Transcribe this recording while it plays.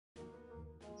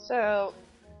So,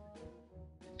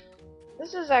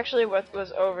 this is actually what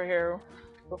was over here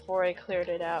before I cleared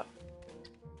it out.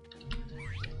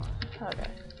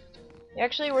 Okay.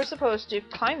 Actually, we're supposed to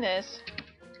climb this.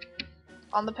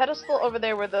 On the pedestal over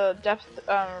there where the depth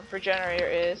regenerator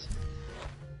is,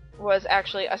 was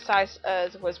actually a size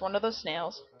was one of those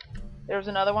snails. There was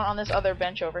another one on this other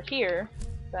bench over here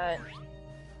that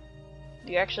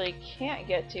you actually can't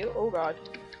get to. Oh god.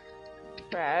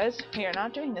 Raz, we are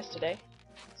not doing this today.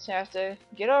 So you have to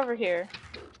get over here.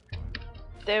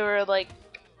 There were like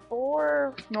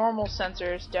 4 normal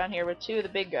sensors down here with 2 of the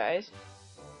big guys.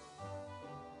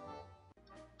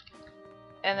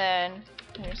 And then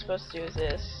what you're supposed to do is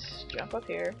this. Jump up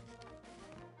here.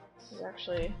 This is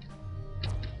actually...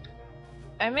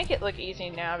 I make it look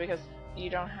easy now because you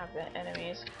don't have the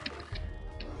enemies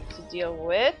to deal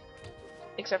with.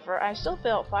 Except for I still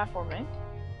fail at platforming.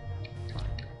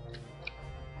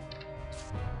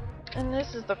 And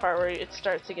this is the part where it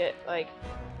starts to get like...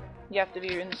 You have to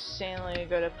be insanely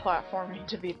good at platforming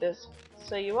to beat this.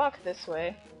 So you walk this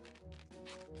way.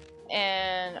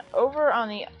 And over on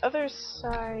the other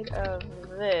side of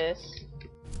this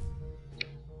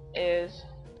is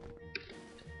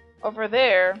over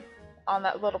there on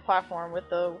that little platform with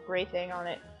the gray thing on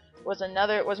it was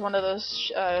one of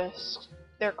those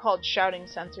they're called shouting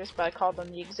sensors, but I call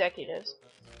them the executives.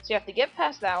 So you have to get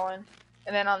past that one,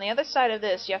 and then on the other side of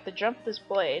this you have to jump this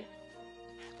blade.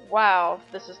 Wow,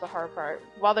 this is the hard part.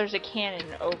 While there's a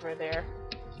cannon over there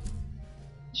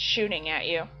shooting at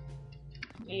you.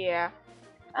 Yeah,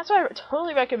 that's why I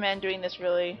totally recommend doing this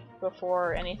really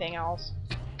before anything else,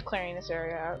 clearing this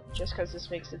area out, just because this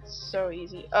makes it so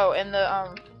easy. Oh, and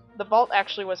the vault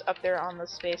actually was up there on the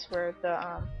space where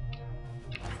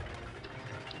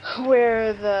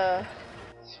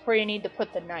where you need to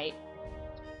put the knight.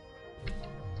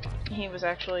 He was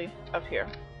actually up here.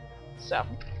 So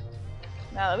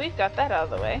now that we've got that out of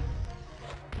the way,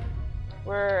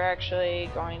 we're actually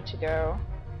going to go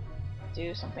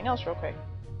do something else real quick.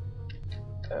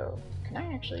 Oh, can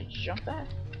I actually jump that?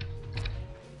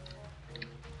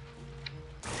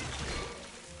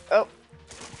 Oh.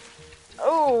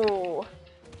 Oh!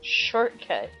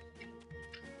 Shortcut.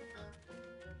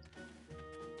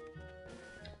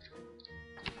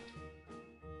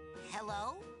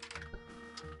 Hello?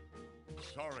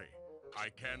 Sorry, I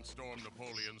can't storm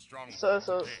Napoleon's stronghold.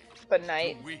 So the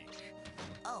knight.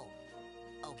 Oh,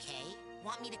 okay.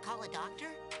 Want me to call a doctor?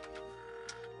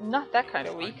 Not that kind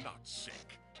of weak. I'm not sick.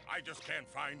 I just can't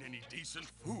find any decent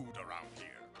food around here.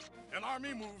 An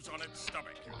army moves on its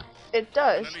stomach. It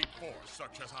does. An elite force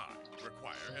such as I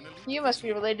require an elite. You must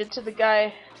be related to the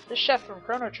guy, the chef from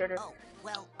Chrono Trigger. Oh,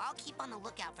 well, I'll keep on the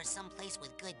lookout for some place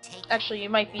with good take. Actually, you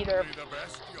might be there. Only the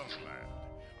best, young man.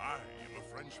 I am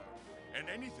a Frenchman, and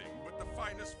anything but the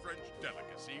finest French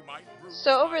delicacy might bruise.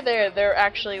 So over there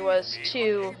actually was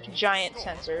 2 giant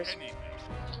sensors.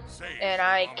 And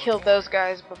I killed those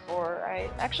guys before. I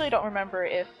actually don't remember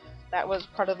if that was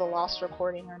part of the lost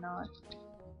recording or not.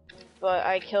 But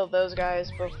I killed those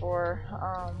guys before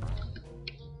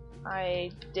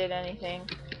I did anything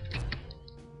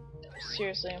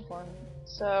seriously important.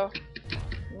 So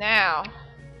now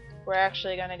we're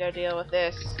actually gonna go deal with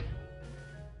this.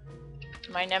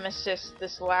 My nemesis,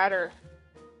 this ladder.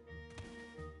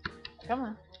 Come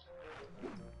on.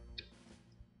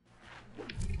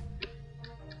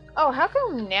 Oh, how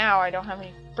come now I don't have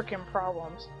any freaking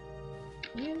problems?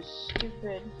 You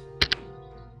stupid.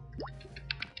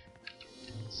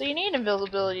 So you need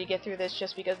invisibility to get through this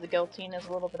just because the guillotine is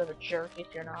a little bit of a jerk if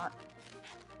you're not.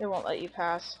 It won't let you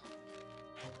pass.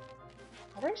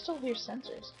 Why do I still hear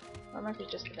sensors? Or it might be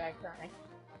just the bag crying.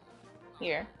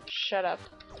 Here, shut up.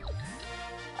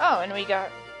 Oh, and we got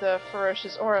the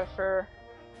ferocious aura for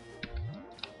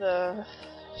the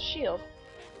shield.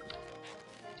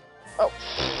 Oh.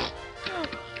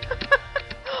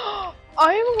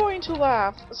 I am going to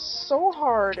laugh so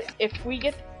hard if we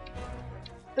get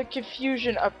the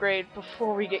confusion upgrade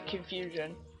before we get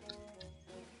confusion.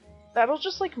 That'll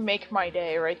just like make my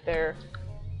day right there.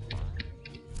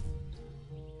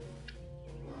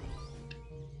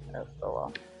 Oh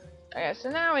well. Okay,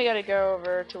 so now we gotta go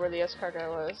over to where the escargot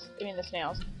was. I mean the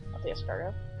snails, not the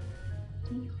escargot.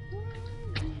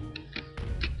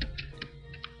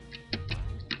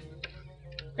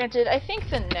 Granted, I think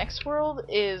the next world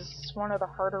is one of the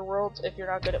harder worlds if you're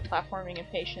not good at platforming and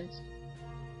patience.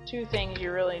 2 things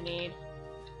you really need.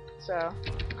 So,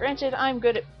 granted, I'm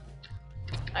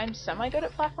semi-good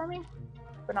at platforming,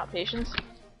 but not patience.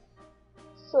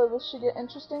 So this should get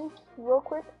interesting real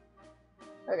quick.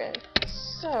 Okay,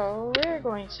 so we're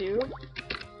going to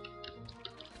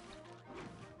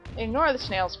ignore the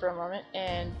snails for a moment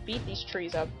and beat these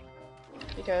trees up.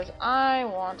 Because I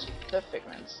want the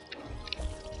figments.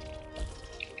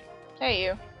 Hey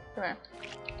you, come here.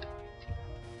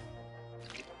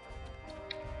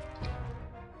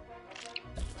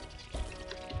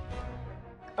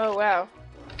 Oh wow.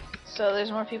 So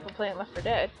there's more people playing Left 4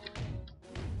 Dead.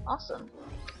 Awesome.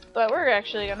 But we're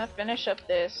actually gonna finish up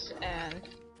this and,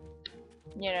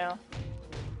 you know,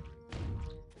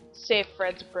 save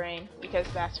Fred's brain, because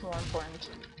that's more important.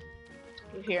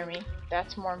 You hear me?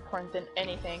 That's more important than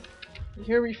anything. You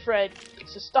hear me, Fred?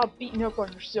 So stop beating up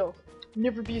on yourself.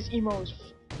 Never be as emo as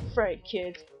Fred,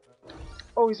 kids.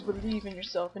 Always believe in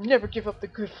yourself and never give up the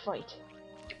good fight.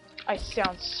 I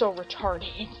sound so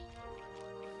retarded.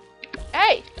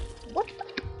 Hey! What the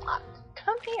fuck?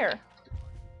 Come here.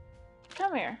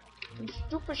 Come here. You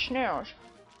stupid snails.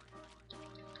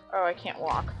 Oh, I can't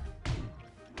walk.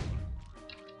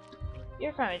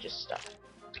 You're kinda just stuck.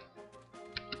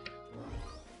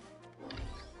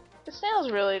 The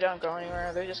snails really don't go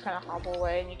anywhere, they just kinda hobble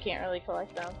away and you can't really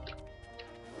collect them.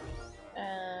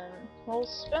 And we'll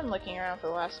spend looking around for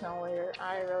the last snail later.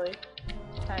 I really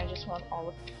kinda just want all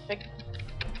the fig.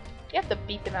 You have to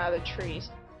beat them out of the trees.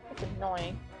 It's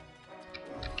annoying.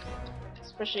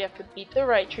 Especially you have to beat the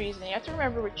right trees and you have to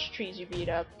remember which trees you beat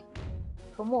up.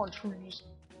 Come on, trees.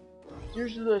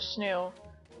 Here's the snail.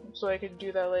 So I can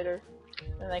do that later.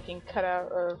 And I can cut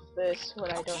out of this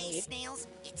what I don't Okay, need. snails,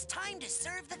 it's time to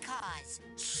serve the cause.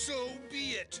 So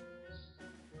be it.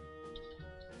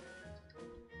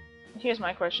 Here's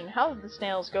my question. How did the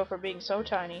snails go from being so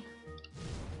tiny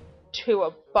to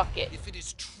a bucket? If it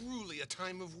is truly a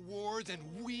time of war, then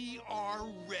we are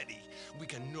ready. We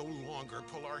can no longer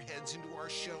pull our heads into our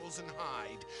shells and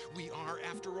hide. We are,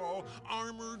 after all,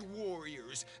 armored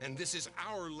warriors, and this is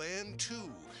our land too.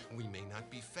 We may not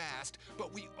be fast,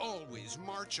 but we always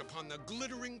march upon the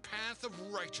glittering path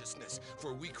of righteousness,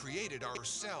 for we created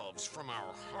ourselves from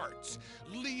our hearts.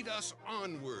 Lead us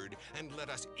onward, and let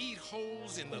us eat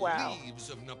holes in the leaves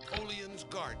of Napoleon's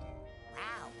garden.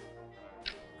 Wow.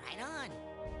 Right on.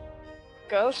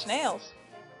 Go snails!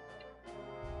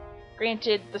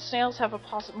 Granted, the snails have a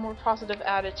more positive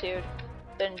attitude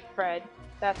than Fred.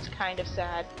 That's kind of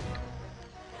sad.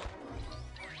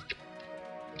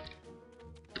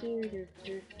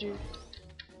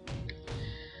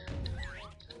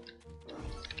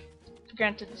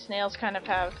 Granted, the snails kind of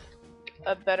have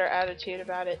a better attitude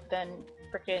about it than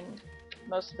frickin'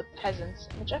 most of the peasants,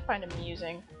 which I find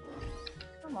amusing.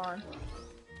 Come on.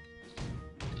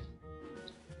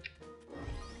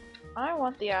 I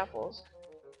want the apples.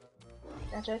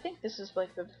 And I think this is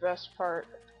like the best part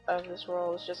of this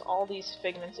world, is just all these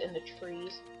figments in the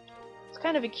trees. It's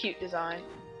kind of a cute design,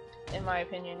 in my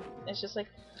opinion. It's just like,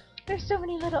 there's so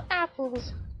many little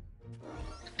apples!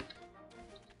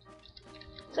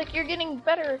 It's like you're getting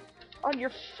better on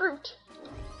your fruit.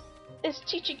 It's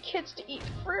teaching kids to eat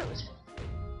fruit.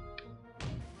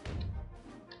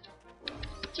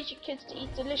 Teaching kids to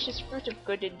eat delicious fruit of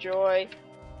good and joy.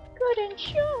 Good and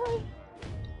joy!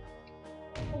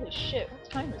 Holy shit, what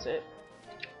time is it?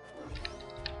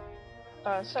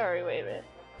 Sorry, wait a minute.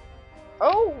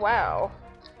 Oh, wow!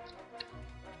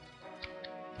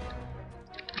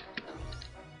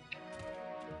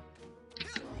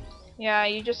 Yeah,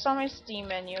 you just saw my Steam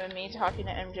menu and me talking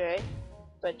to MJ,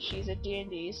 but she's a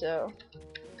D&D, so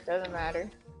it doesn't matter.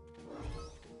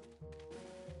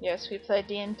 Yes, we play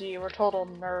D&D, we're total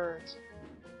nerds.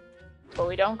 But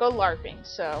we don't go LARPing,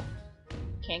 so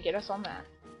can't get us on that.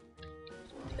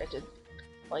 Granted,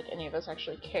 like any of us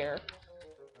actually care.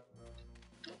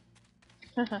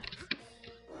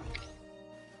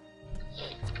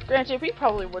 Granted, we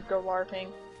probably would go LARPing.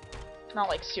 Not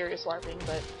like serious LARPing,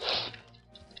 but...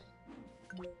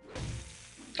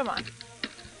 Come on.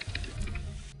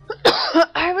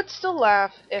 I would still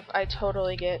laugh if I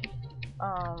totally get,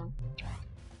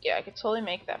 yeah, I could totally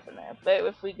make that from there. But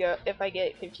if I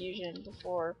get confusion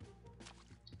before...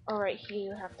 Alright, here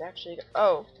you have to actually go...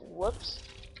 Oh, whoops.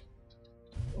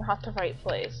 Not the right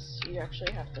place. You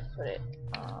actually have to put it,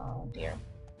 here.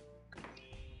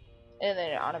 And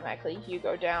then automatically you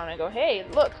go down and go, hey,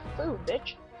 look, food,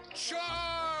 bitch.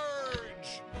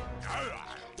 Charge!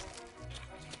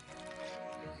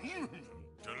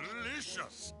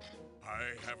 Delicious!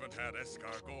 I haven't had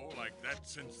escargot like that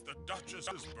since the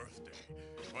Duchess's birthday.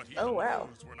 But even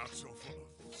those were not so full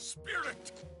of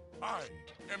spirit. I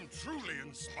am truly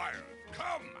inspired.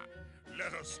 Come,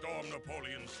 let us storm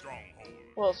Napoleon's stronghold.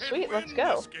 Well, sweet, let's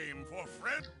go. This game for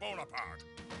Fred Bonaparte.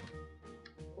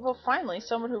 Well, finally,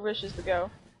 someone who wishes to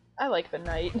go. I like the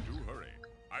night. Do hurry.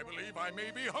 I believe I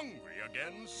may be hungry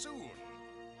again soon.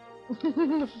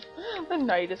 The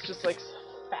knight is just like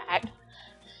fat.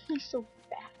 He's so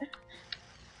fat.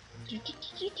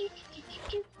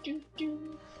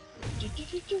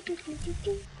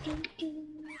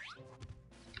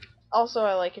 Also,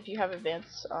 I like if you have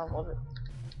advanced level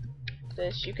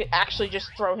this, you could actually just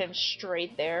throw him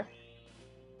straight there.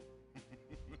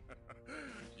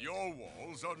 Your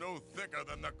walls are no thicker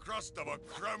than the crust of a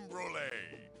creme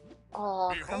brulee. Oh,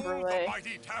 creme Behold brulee. the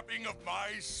mighty tapping of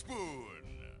my spoon.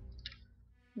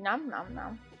 Nom nom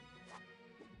nom.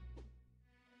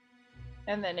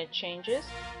 And then it changes.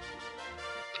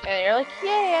 And you're like,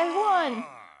 yay, I won!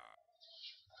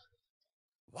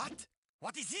 What?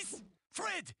 What is this?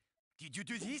 Fred! Did you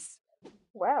do this?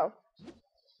 Wow.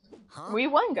 Huh? We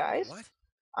won, guys. What?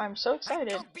 I'm so I excited.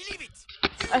 don't believe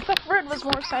it! I thought Fred was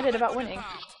more excited about winning.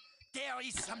 There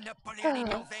is some Napoleon in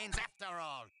your veins after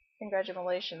all.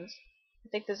 Congratulations. I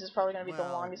think this is probably going to be the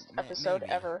Well, longest episode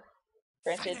maybe. ever.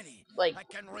 Granted, Finally, like, I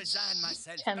can resign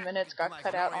myself 10 back minutes into got my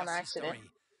cut out on glorious accident.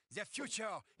 history. The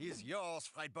future is yours,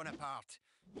 Fred Bonaparte.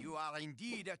 You are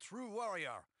indeed a true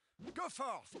warrior. Go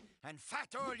forth and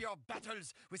fight all your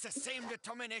battles with the same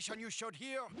determination you showed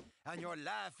here, and your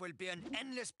life will be an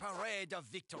endless parade of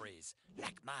victories,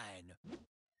 like mine.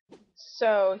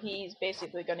 So he's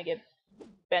basically going to get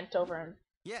bent over and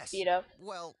Yes. beat up.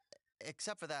 Well,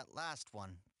 except for that last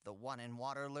one, the one in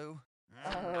Waterloo.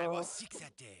 I Oh. was sick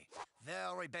that day.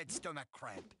 Very bad stomach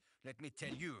cramp. Let me tell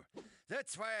you.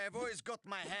 That's why I've always got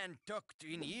my hand tucked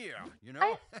in here, you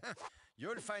know?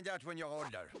 You'll find out when you're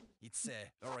older. It's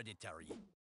hereditary.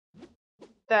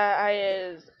 That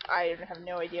is... I have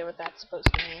no idea what that's supposed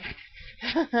to mean.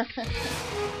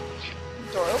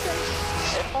 Door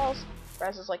opens. It falls.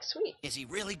 Raz is like, sweet. Is he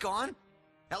really gone?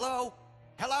 Hello?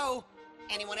 Hello?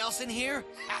 Anyone else in here?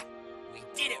 Ha! We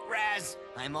did it, Raz!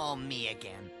 I'm all me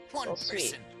again. One Oh, sweet.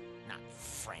 person. Not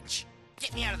French.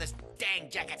 Get me out of this dang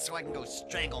jacket so I can go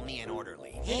strangle me an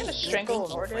orderly. You're gonna strangle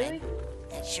an orderly?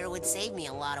 That sure would save me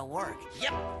a lot of work.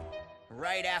 Yep.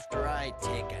 Right after I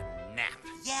take a nap.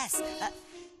 Yes,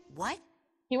 what?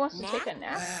 He wants to take a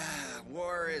nap?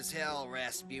 War is hell,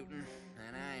 Rasputin,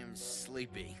 and I'm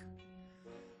sleepy.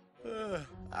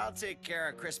 I'll take care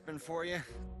of Crispin for you,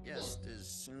 just as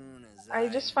soon as I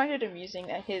just find it amusing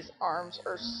that his arms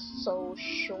are so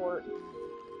short.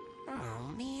 Oh,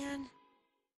 man.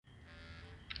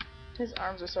 His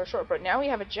arms are so short, but now we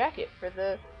have a jacket for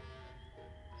the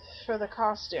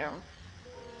costume.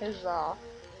 Huzzah.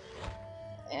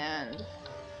 And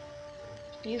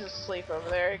he's asleep over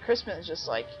there. Crispin is just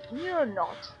like, you're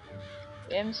not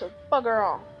him, so bugger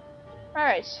off.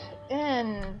 Alright,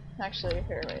 and actually,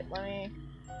 here, wait, let me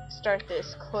start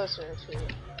this closer to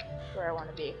where I want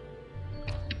to be.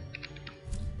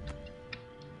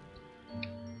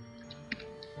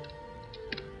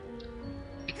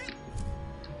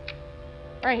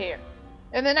 Right here.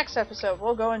 In the next episode,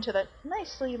 we'll go into the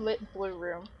nicely lit blue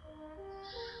room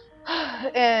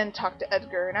and talk to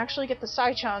Edgar and actually get the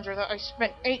side challenger that I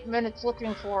spent 8 minutes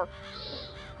looking for.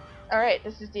 Alright,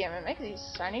 this is DMMX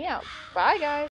signing out. Bye, guys!